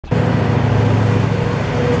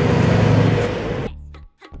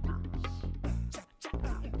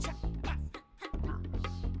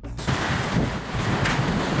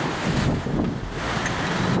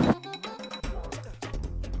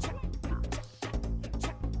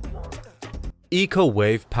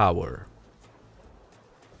EcoWave Power.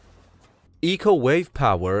 EcoWave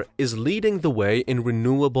Power is leading the way in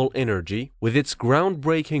renewable energy with its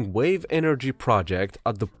groundbreaking wave energy project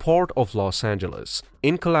at the Port of Los Angeles,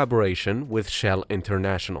 in collaboration with Shell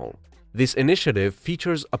International. This initiative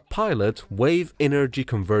features a pilot wave energy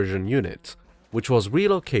conversion unit, which was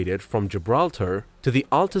relocated from Gibraltar to the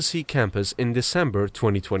Altasea campus in December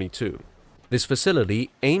 2022. This facility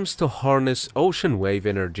aims to harness ocean wave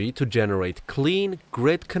energy to generate clean,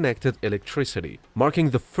 grid-connected electricity, marking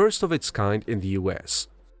the first of its kind in the US.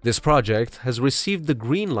 This project has received the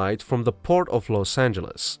green light from the Port of Los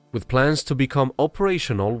Angeles, with plans to become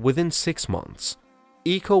operational within 6 months.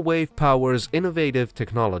 EcoWave Power's innovative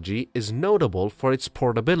technology is notable for its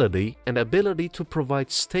portability and ability to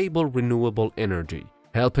provide stable renewable energy,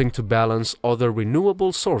 helping to balance other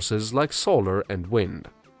renewable sources like solar and wind.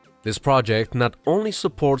 This project not only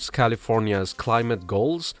supports California's climate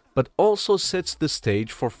goals, but also sets the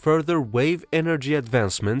stage for further wave energy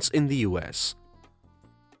advancements in the US.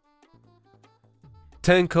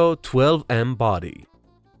 Tenco 12M Body.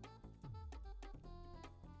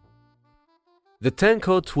 The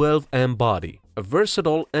Tenco 12M Body, a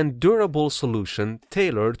versatile and durable solution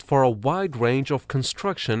tailored for a wide range of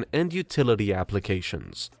construction and utility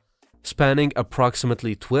applications. Spanning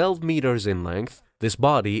approximately 12 meters in length, this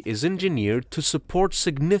body is engineered to support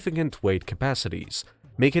significant weight capacities,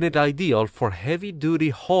 making it ideal for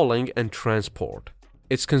heavy-duty hauling and transport.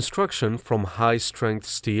 Its construction from high-strength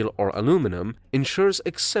steel or aluminum ensures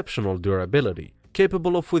exceptional durability,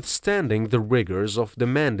 capable of withstanding the rigors of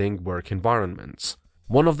demanding work environments.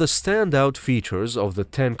 One of the standout features of the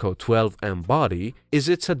Tenco 12M body is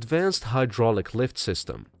its advanced hydraulic lift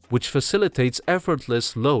system, which facilitates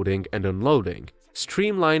effortless loading and unloading,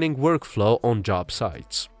 streamlining workflow on job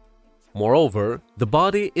sites. Moreover, the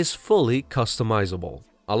body is fully customizable,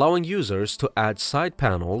 allowing users to add side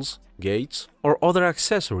panels, gates, or other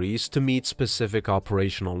accessories to meet specific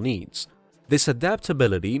operational needs. This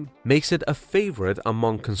adaptability makes it a favorite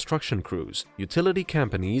among construction crews, utility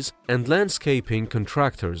companies, and landscaping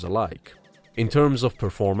contractors alike. In terms of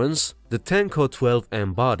performance, the Tenco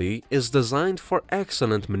 12M body is designed for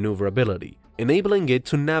excellent maneuverability, enabling it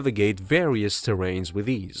to navigate various terrains with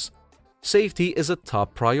ease. Safety is a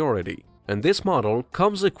top priority, and this model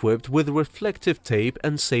comes equipped with reflective tape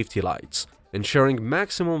and safety lights, ensuring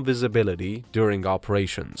maximum visibility during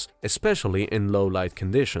operations, especially in low-light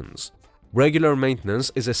conditions. Regular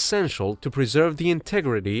maintenance is essential to preserve the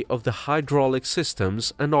integrity of the hydraulic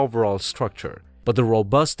systems and overall structure, but the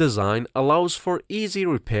robust design allows for easy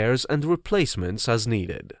repairs and replacements as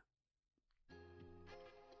needed.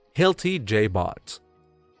 Hilti JAIBOT.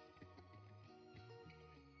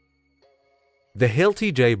 The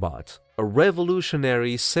Hilti JAIBOT, a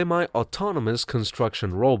revolutionary semi-autonomous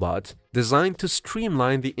construction robot designed to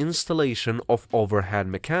streamline the installation of overhead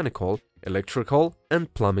mechanical, electrical,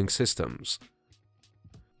 and plumbing systems.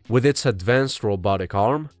 With its advanced robotic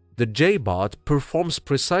arm, the JAIBOT performs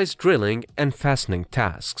precise drilling and fastening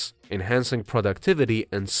tasks, enhancing productivity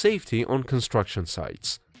and safety on construction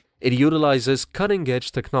sites. It utilizes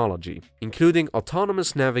cutting-edge technology, including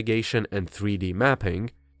autonomous navigation and 3D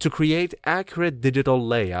mapping, to create accurate digital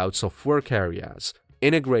layouts of work areas,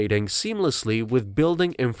 integrating seamlessly with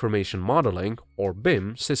Building Information Modeling or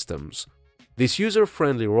BIM systems. This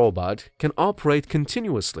user-friendly robot can operate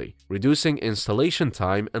continuously, reducing installation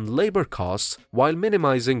time and labor costs while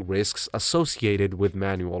minimizing risks associated with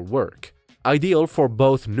manual work. Ideal for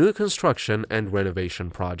both new construction and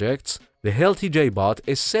renovation projects, the Hilti JAIBOT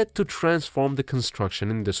is set to transform the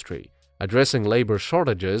construction industry, addressing labor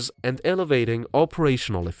shortages and elevating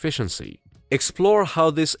operational efficiency. Explore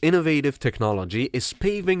how this innovative technology is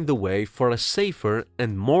paving the way for a safer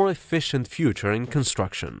and more efficient future in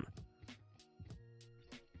construction.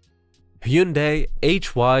 Hyundai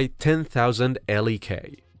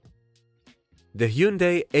HY10000LEK. The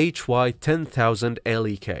Hyundai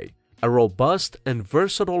HY10000LEK, a robust and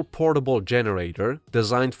versatile portable generator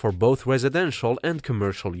designed for both residential and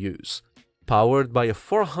commercial use. Powered by a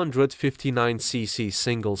 459cc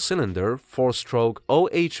single-cylinder 4-stroke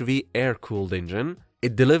OHV air-cooled engine,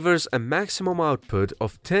 it delivers a maximum output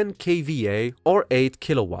of 10 kVA or 8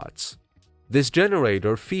 kilowatts. This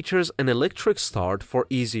generator features an electric start for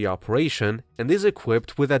easy operation and is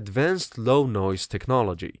equipped with advanced low-noise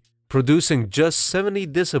technology, producing just 70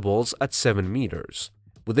 decibels at 7 meters.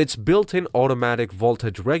 With its built-in automatic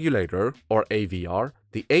voltage regulator, or AVR,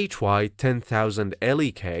 the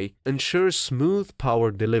HY10000LEK ensures smooth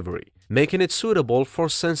power delivery, making it suitable for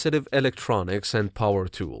sensitive electronics and power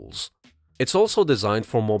tools. It's also designed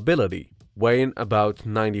for mobility, weighing about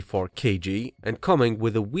 94 kg and coming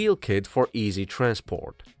with a wheel kit for easy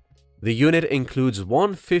transport. The unit includes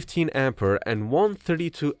one 15A and one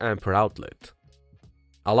 32A outlet,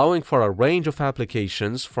 allowing for a range of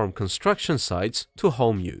applications from construction sites to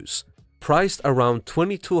home use. Priced around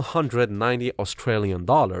 2,290 Australian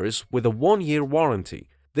dollars with a 1-year warranty,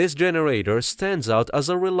 this generator stands out as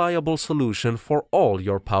a reliable solution for all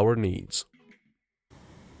your power needs.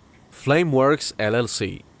 Flameworks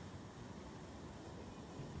LLC.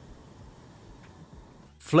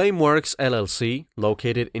 Flameworks LLC,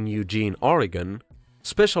 located in Eugene, Oregon,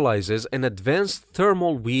 specializes in advanced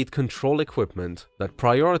thermal weed control equipment that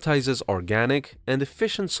prioritizes organic and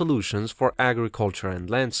efficient solutions for agriculture and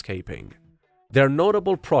landscaping. Their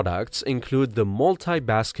notable products include the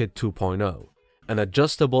Multi-Basket 2.0, an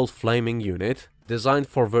adjustable flaming unit designed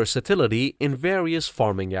for versatility in various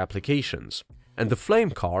farming applications, and the Flame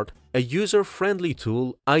Cart, a user-friendly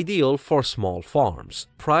tool ideal for small farms,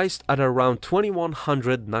 priced at around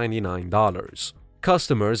 $2,199.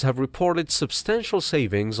 Customers have reported substantial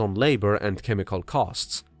savings on labor and chemical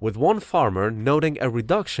costs, with one farmer noting a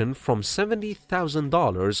reduction from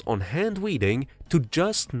 $70,000 on hand weeding to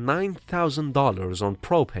just $9,000 on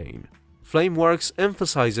propane. Flameworks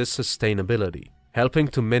emphasizes sustainability, helping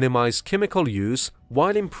to minimize chemical use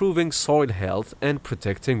while improving soil health and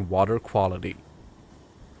protecting water quality.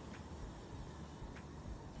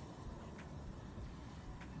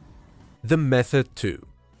 The Method 2.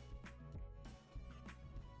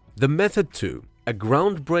 The Method 2, a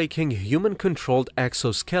groundbreaking human-controlled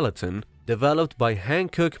exoskeleton developed by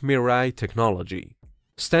Hankook Mirai Technology.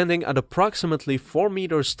 Standing at approximately 4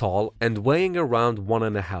 meters tall and weighing around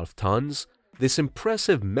 1.5 tons, this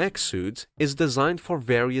impressive mech suit is designed for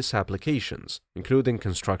various applications, including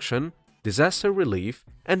construction, disaster relief,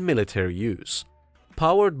 and military use.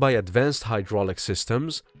 Powered by advanced hydraulic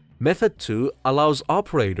systems, Method 2 allows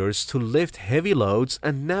operators to lift heavy loads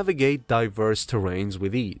and navigate diverse terrains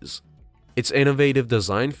with ease. Its innovative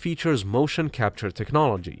design features motion capture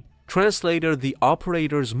technology, translating the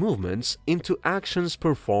operator's movements into actions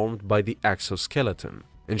performed by the exoskeleton,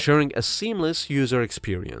 ensuring a seamless user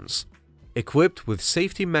experience. Equipped with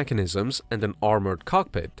safety mechanisms and an armored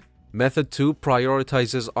cockpit, Method 2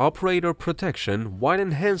 prioritizes operator protection while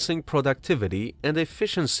enhancing productivity and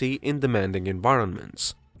efficiency in demanding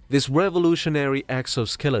environments. This revolutionary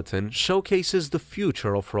exoskeleton showcases the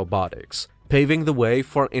future of robotics, paving the way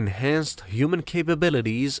for enhanced human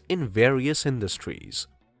capabilities in various industries.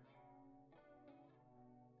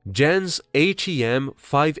 JENZ HEM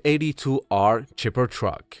 582R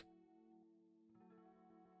Chippertruck.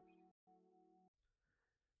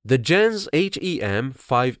 The JENZ HEM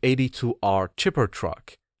 582R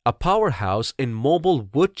Chippertruck, a powerhouse in mobile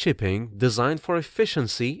wood chipping designed for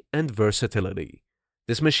efficiency and versatility.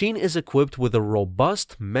 This machine is equipped with a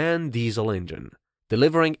robust MAN diesel engine,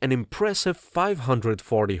 delivering an impressive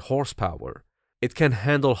 540 horsepower. It can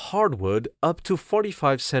handle hardwood up to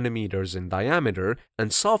 45 centimeters in diameter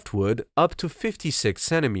and softwood up to 56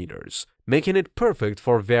 centimeters, making it perfect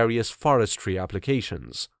for various forestry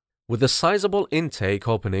applications. With a sizable intake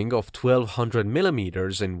opening of 1200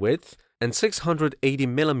 millimeters in width and 680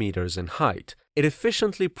 millimeters in height, it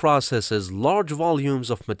efficiently processes large volumes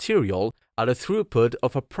of material at a throughput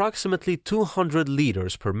of approximately 200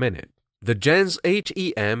 liters per minute. The JENZ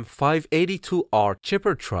HEM 582R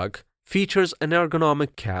Chippertruck features an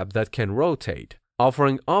ergonomic cab that can rotate,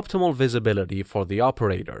 offering optimal visibility for the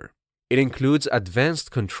operator. It includes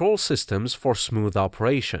advanced control systems for smooth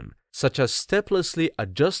operation, such as steplessly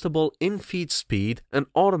adjustable in-feed speed and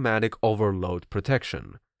automatic overload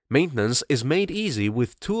protection. Maintenance is made easy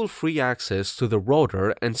with tool-free access to the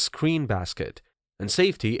rotor and screen basket, and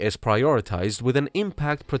safety is prioritized with an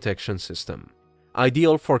impact protection system.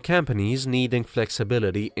 Ideal for companies needing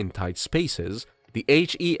flexibility in tight spaces, the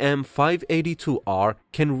HEM 582R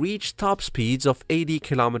can reach top speeds of 80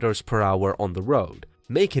 km per hour on the road,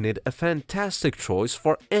 making it a fantastic choice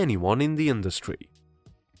for anyone in the industry.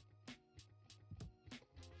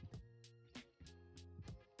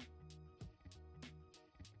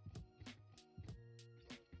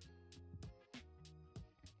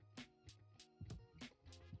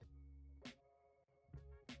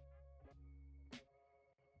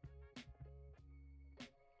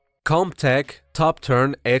 Komptech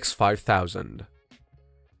Topturn X5000.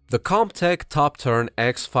 The Komptech Topturn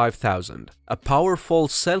X5000, a powerful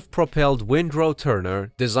self-propelled windrow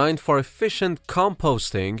turner designed for efficient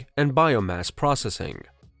composting and biomass processing.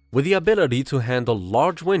 With the ability to handle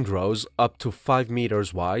large windrows up to 5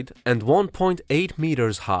 meters wide and 1.8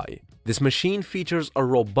 meters high, This machine features a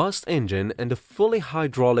robust engine and a fully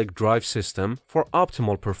hydraulic drive system for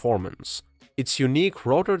optimal performance. Its unique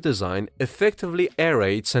rotor design effectively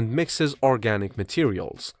aerates and mixes organic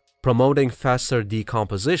materials, promoting faster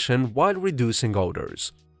decomposition while reducing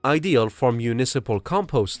odors. Ideal for municipal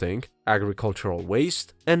composting, agricultural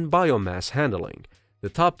waste, and biomass handling, the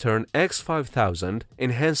Topturn X5000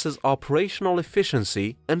 enhances operational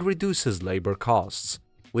efficiency and reduces labor costs.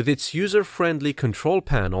 With its user-friendly control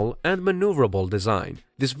panel and maneuverable design,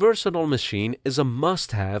 this versatile machine is a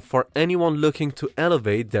must-have for anyone looking to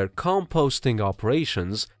elevate their composting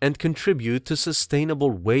operations and contribute to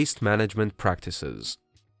sustainable waste management practices.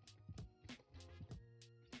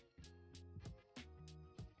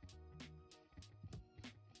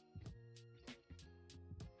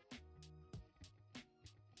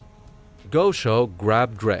 Gosho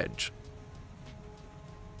Grab Dredge.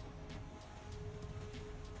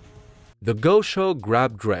 The Gosho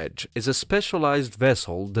Grab Dredge is a specialized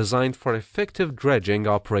vessel designed for effective dredging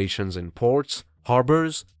operations in ports,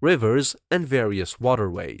 harbors, rivers, and various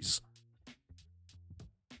waterways.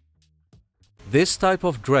 This type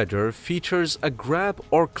of dredger features a grab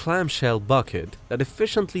or clamshell bucket that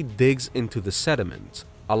efficiently digs into the sediment,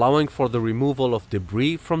 allowing for the removal of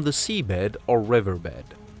debris from the seabed or riverbed.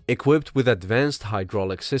 Equipped with advanced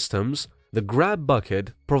hydraulic systems, the grab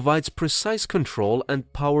bucket provides precise control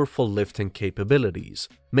and powerful lifting capabilities,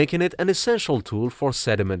 making it an essential tool for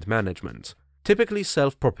sediment management. Typically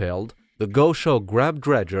self-propelled, the Gosho Grab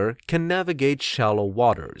Dredger can navigate shallow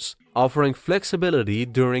waters, offering flexibility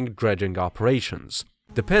during dredging operations.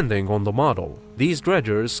 Depending on the model, these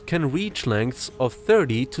dredgers can reach lengths of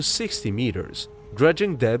 30 to 60 meters,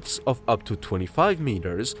 dredging depths of up to 25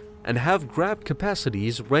 meters, and have grab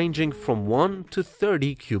capacities ranging from 1 to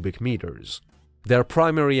 30 cubic meters. Their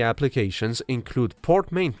primary applications include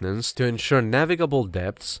port maintenance to ensure navigable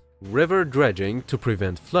depths, river dredging to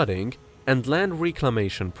prevent flooding, and land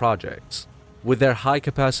reclamation projects. With their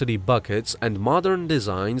high-capacity buckets and modern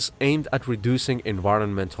designs aimed at reducing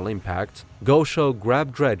environmental impact, Gosho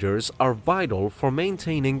Grab Dredgers are vital for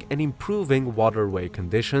maintaining and improving waterway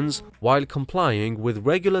conditions while complying with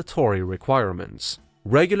regulatory requirements.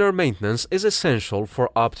 Regular maintenance is essential for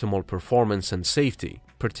optimal performance and safety,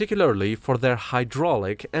 particularly for their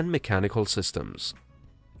hydraulic and mechanical systems.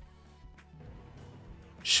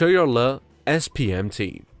 Scheuerle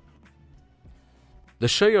SPMT. The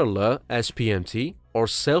Scheuerle SPMT, or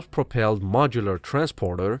Self-Propelled Modular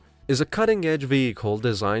Transporter, is a cutting-edge vehicle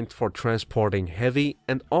designed for transporting heavy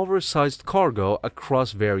and oversized cargo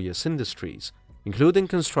across various industries, including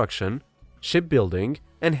construction, shipbuilding,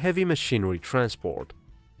 and heavy machinery transport.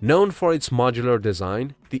 Known for its modular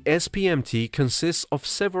design, the SPMT consists of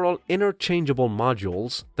several interchangeable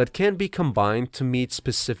modules that can be combined to meet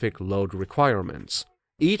specific load requirements.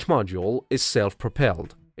 Each module is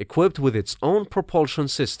self-propelled, equipped with its own propulsion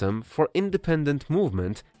system for independent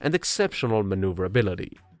movement and exceptional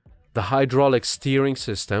maneuverability. The hydraulic steering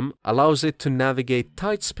system allows it to navigate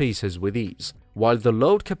tight spaces with ease, while the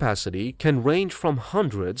load capacity can range from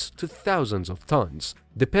hundreds to thousands of tons,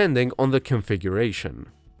 depending on the configuration.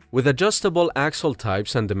 With adjustable axle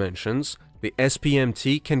types and dimensions, the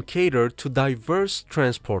SPMT can cater to diverse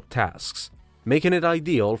transport tasks, making it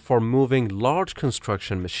ideal for moving large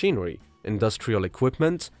construction machinery, industrial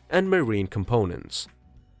equipment, and marine components.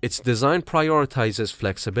 Its design prioritizes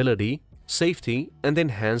flexibility, safety, and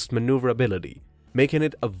enhanced maneuverability, making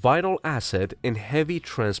it a vital asset in heavy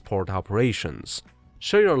transport operations.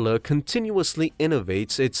 Scheuerle continuously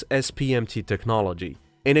innovates its SPMT technology,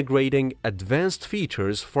 integrating advanced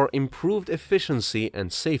features for improved efficiency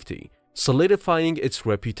and safety, solidifying its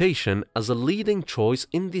reputation as a leading choice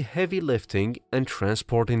in the heavy lifting and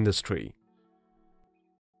transport industry.